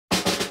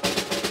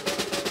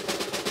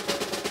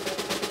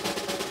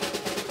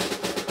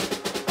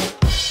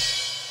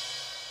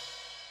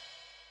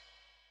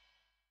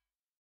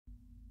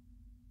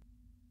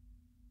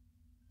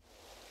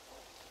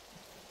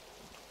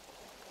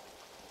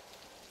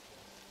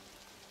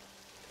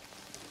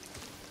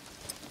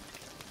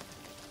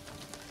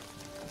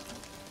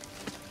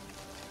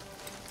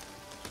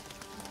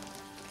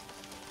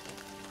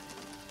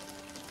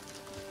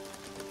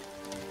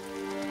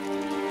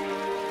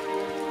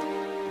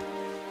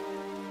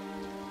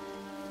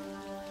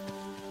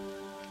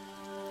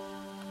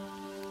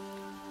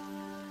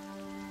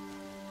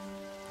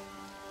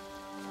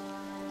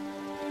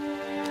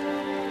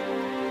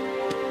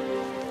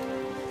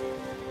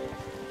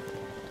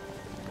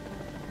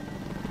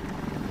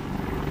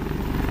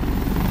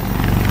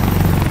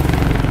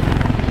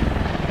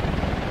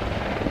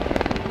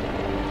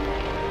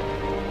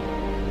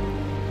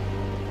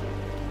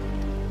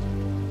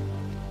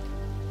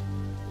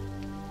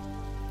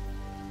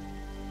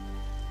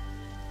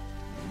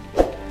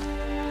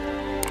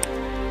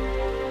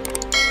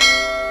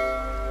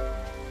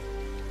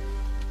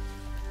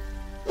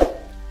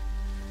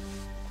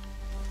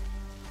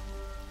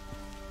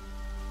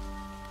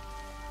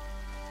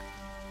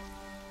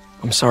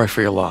I'm sorry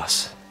for your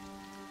loss.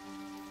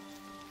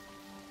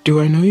 Do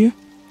I know you?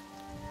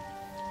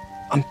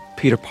 I'm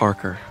Peter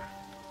Parker.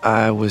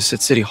 I was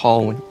at City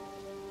Hall when...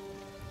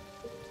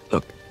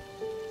 Look,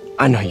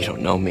 I know you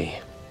don't know me,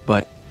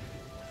 but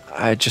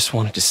I just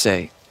wanted to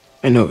say...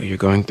 I know what you're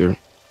going through.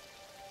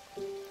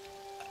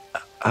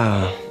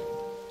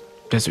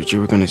 That's what you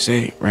were gonna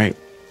say, right?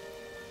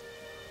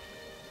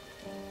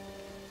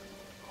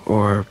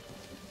 Or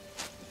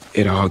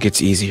it all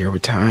gets easier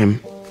with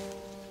time.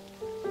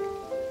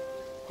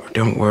 Or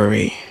don't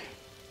worry.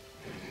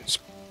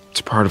 It's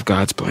part of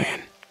God's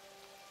plan.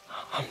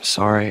 I'm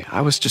sorry,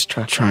 I was just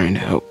Trying to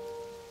help.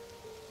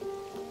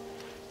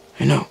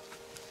 I know.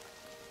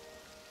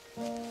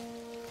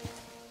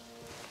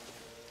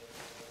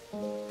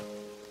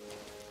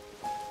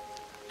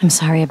 I'm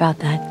sorry about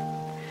that.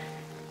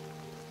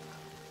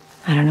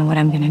 I don't know what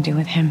I'm gonna do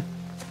with him.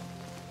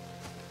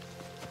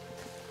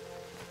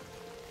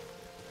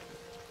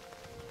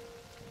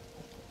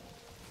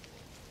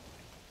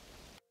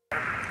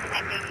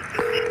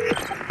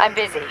 I'm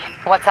busy.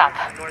 What's up?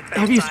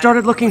 Have you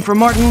started looking for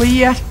Martin Lee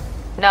yet?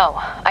 No,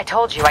 I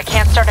told you I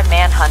can't start a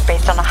manhunt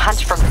based on a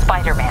hunch from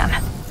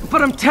Spider-Man.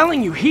 But I'm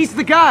telling you, he's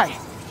the guy!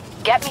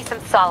 Get me some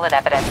solid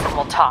evidence and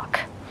we'll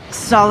talk.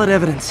 Solid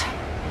evidence.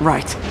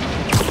 Right.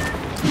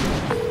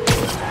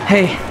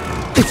 Hey,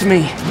 it's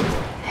me.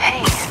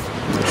 Hey,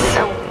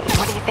 so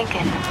what are you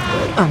thinking?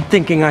 I'm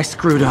thinking I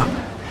screwed up.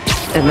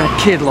 And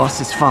that kid lost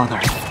his father.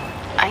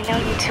 I know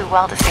you too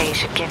well to say you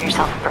should give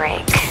yourself a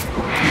break.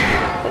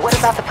 What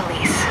about the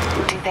police?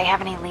 Do they have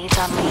any leads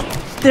on Lee?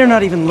 They're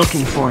not even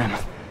looking for him.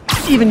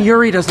 Even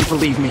Yuri doesn't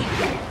believe me.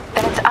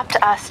 Then it's up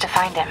to us to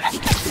find him.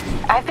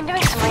 I've been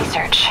doing some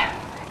research.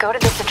 Go to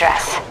this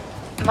address.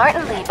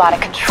 Martin Lee bought a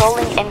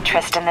controlling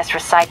interest in this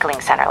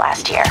recycling center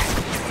last year.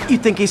 You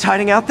think he's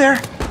hiding out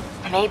there?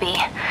 Maybe.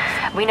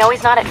 We know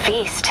he's not at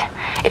Feast.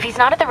 If he's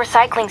not at the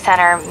recycling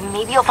center,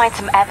 maybe you'll find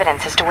some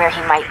evidence as to where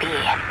he might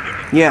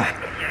be. Yeah.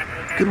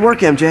 Good work,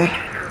 MJ.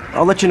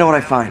 I'll let you know what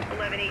I find.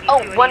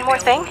 Oh, one more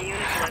thing.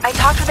 I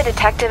talked with a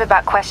detective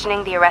about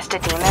questioning the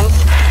arrested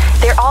demons.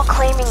 They're all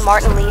claiming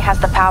Martin Lee has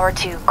the power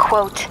to,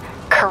 quote,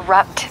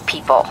 corrupt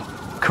people.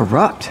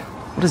 Corrupt?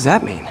 What does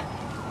that mean?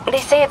 They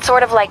say it's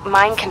sort of like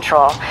mind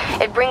control.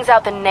 It brings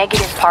out the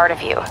negative part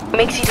of you.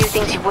 Makes you do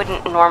things you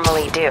wouldn't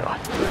normally do.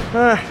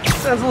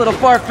 Sounds a little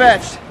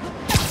far-fetched.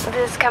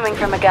 This coming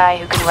from a guy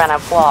who can run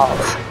up walls.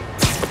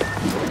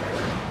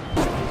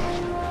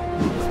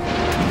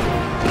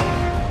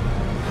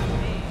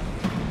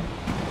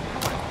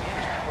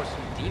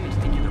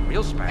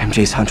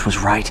 MJ's hunch was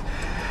right.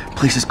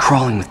 Place is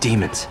crawling with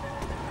demons.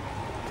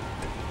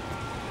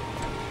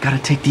 Gotta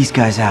take these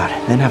guys out,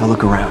 then have a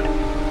look around.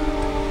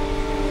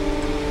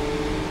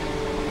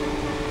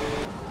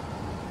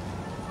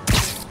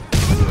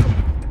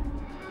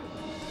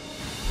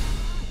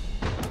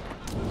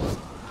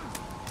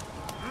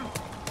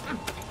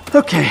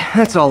 Okay,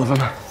 that's all of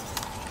them.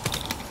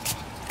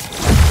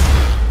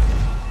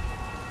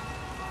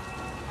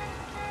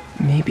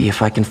 Maybe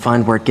if I can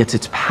find where it gets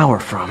its power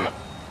from.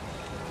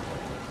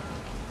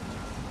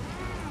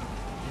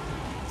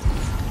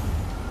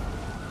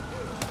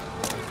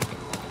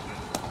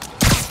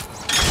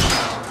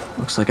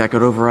 Looks like I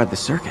could override the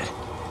circuit.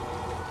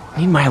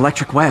 Need my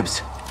electric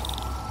webs.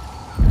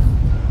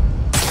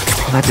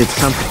 Well, that did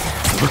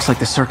something. It looks like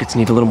the circuits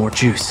need a little more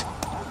juice.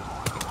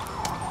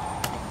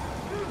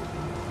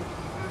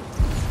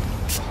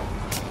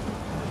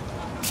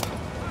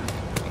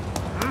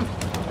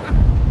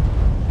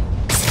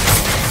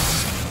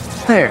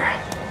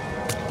 There.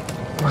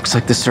 Looks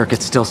like the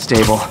circuit's still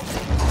stable.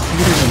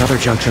 Maybe there's another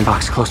junction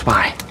box close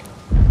by.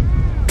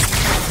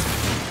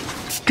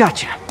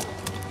 Gotcha.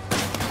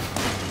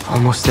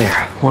 Almost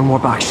there. One more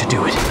box should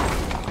do it.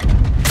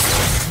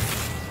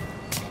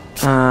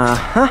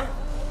 Uh-huh.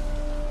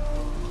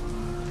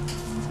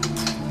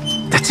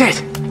 That's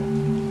it!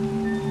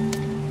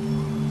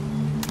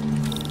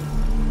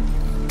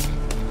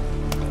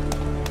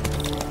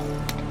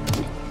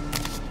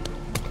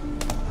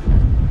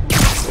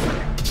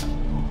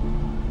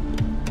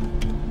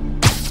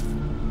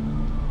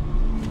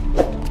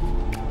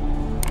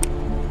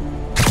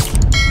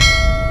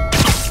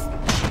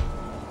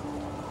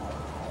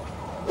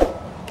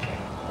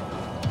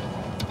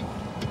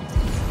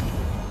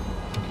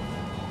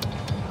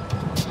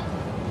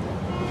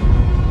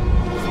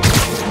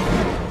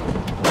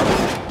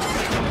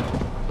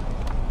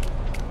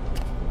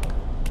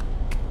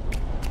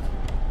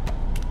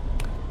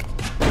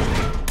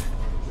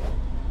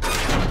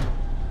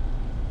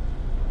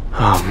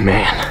 Oh,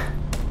 man.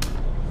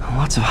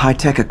 Lots of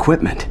high-tech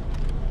equipment.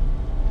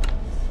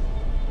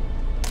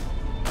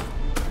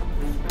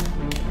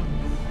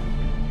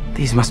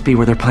 These must be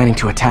where they're planning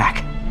to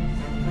attack.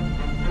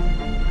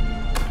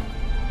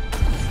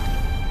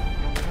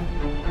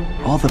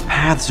 All the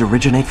paths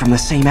originate from the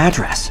same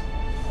address.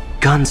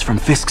 Guns from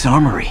Fisk's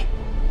armory.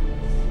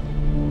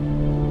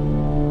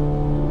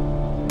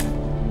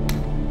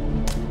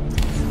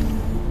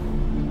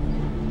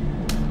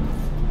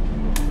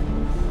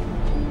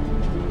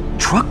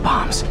 Truck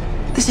bombs?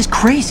 This is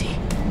crazy.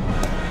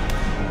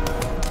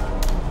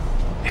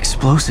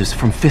 explosives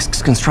from Fisk's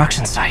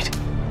construction site.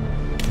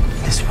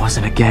 This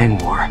wasn't a gang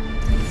war.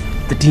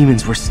 The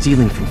demons were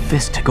stealing from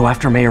Fisk to go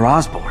after Mayor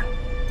Osborn.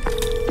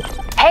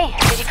 Hey,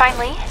 did you find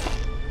Lee?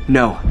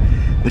 No,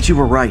 but you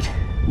were right.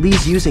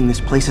 Lee's using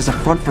this place as a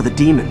front for the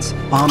demons.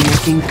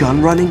 Bomb-making,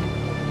 gun-running.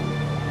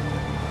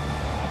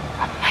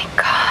 Oh my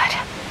god.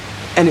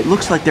 And it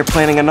looks like they're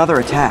planning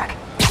another attack.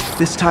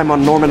 This time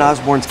on Norman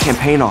Osborn's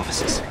campaign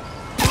offices.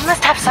 They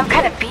must have some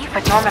kind of beef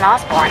with Norman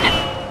Osborn.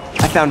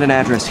 I found an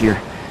address here.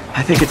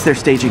 I think it's their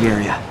staging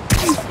area.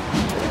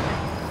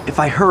 If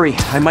I hurry,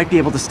 I might be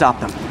able to stop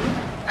them.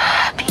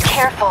 Be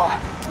careful.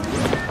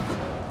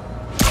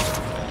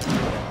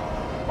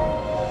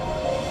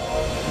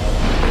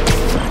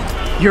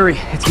 Yuri,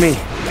 it's me.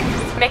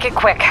 Make it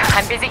quick.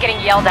 I'm busy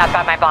getting yelled at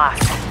by my boss.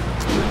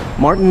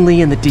 Martin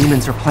Lee and the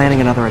demons are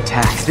planning another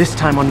attack, this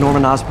time on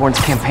Norman Osborn's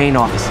campaign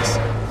offices.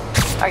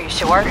 Are you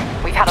sure?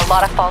 We've had a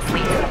lot of false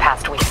leads in the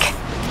past week.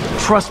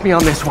 Trust me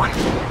on this one.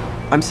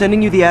 I'm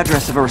sending you the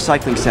address of a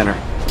recycling center.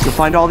 You'll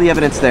find all the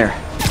evidence there.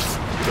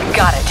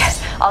 Got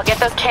it. I'll get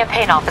those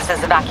campaign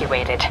offices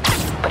evacuated.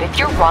 But if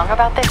you're wrong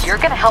about this, you're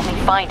gonna help me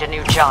find a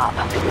new job.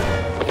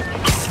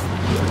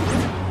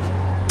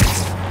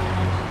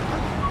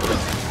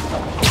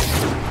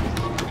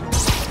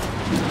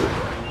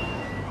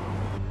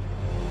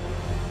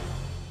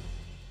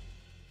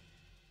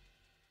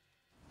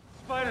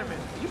 Spiderman,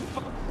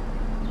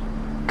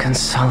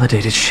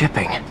 Consolidated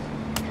shipping.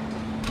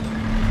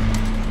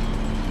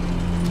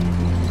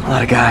 A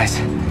lot of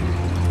guys.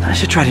 I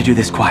should try to do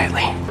this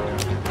quietly.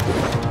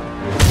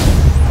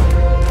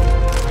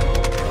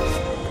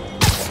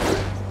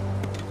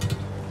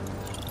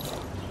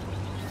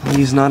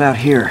 He's not out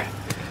here.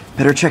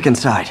 Better check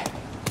inside.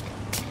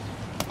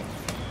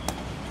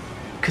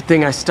 Good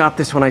thing I stopped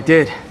this when I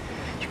did.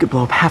 You could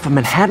blow up half of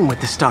Manhattan with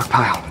this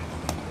stockpile.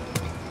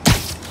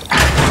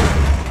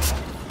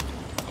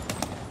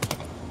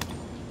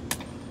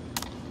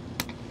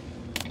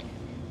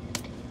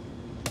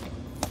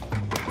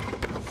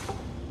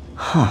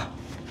 Huh.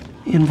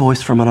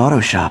 Invoice from an auto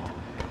shop.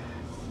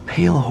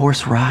 Pale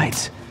Horse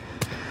Rides.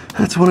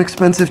 That's one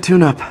expensive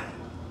tune-up.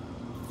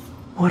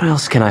 What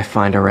else can I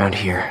find around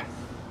here?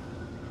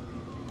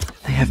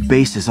 They have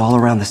bases all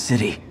around the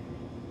city.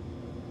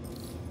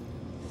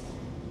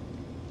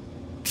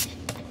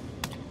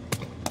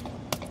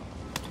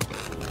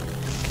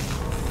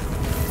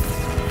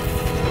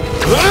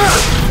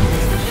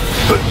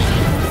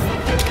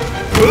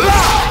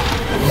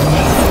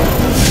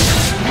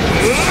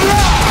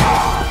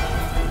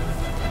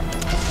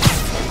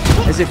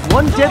 As if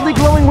one deadly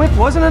glowing whip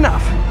wasn't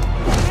enough.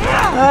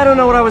 I don't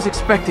know what I was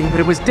expecting, but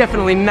it was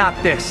definitely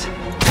not this.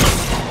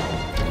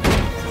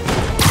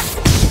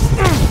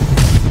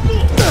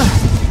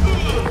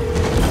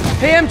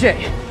 Hey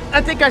MJ, I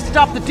think I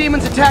stopped the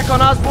demons' attack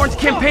on Osborn's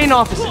campaign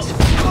offices.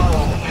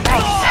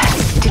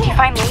 Nice. Did you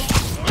find Lee?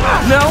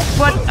 No,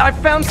 but I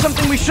found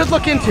something we should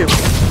look into.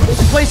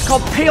 A place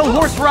called Pale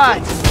Horse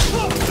Rides.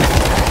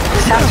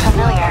 Sounds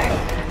familiar.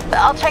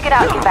 I'll check it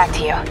out and get back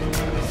to you.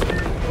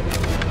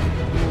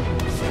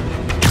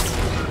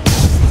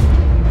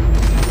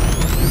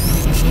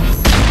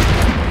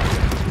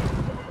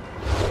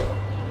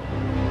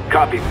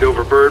 Copy,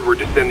 Silverbird. We're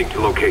descending to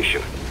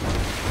location.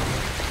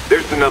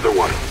 There's another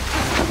one.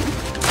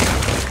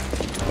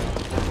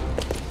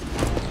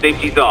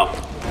 Safety's off.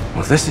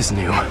 Well, this is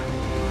new.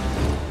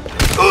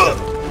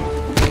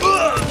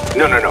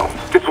 No.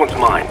 This one's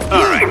mine.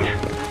 All right.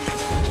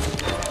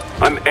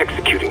 I'm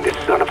executing this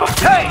son of a...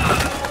 Hey!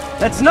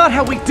 That's not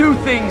how we do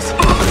things!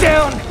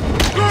 Down!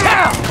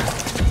 Down!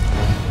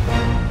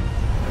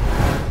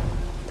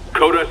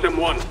 Code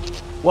SM1.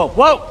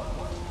 Whoa!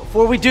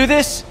 Before we do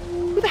this,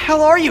 who the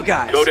hell are you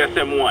guys? Code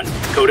SM1.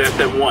 Code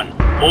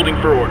SM1. Holding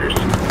for orders.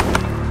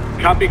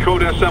 Copy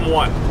Code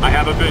SM1. I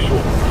have a visual.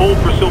 Hold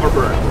for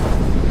Silverbird.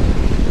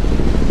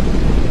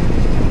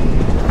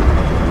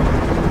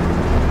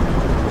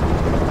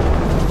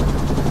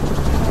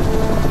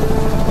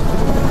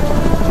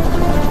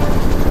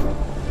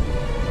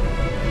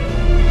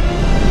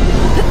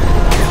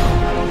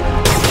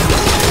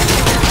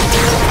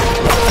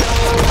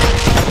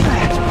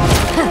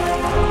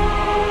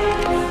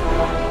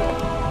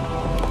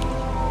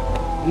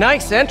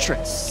 Nice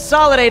entrance.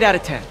 Solid 8 out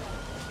of 10.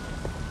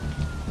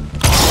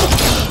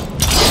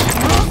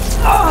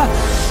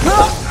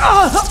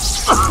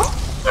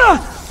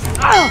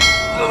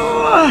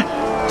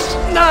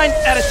 9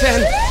 out of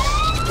 10.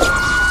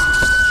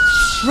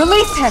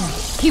 Release him!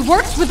 He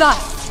works with us!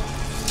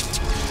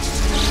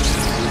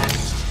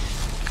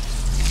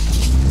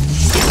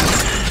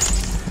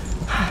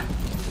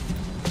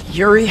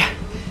 Yuri,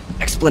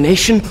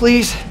 explanation,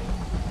 please?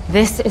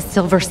 This is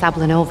Silver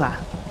Sablinova,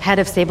 head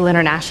of Sable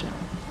International,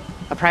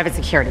 a private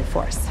security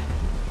force.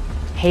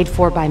 Paid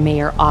for by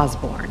Mayor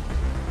Osborn.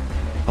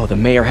 Oh, the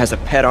mayor has a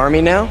pet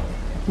army now?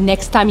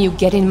 Next time you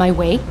get in my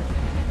way,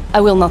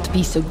 I will not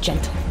be so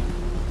gentle.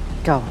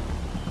 Go.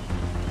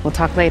 We'll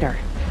talk later.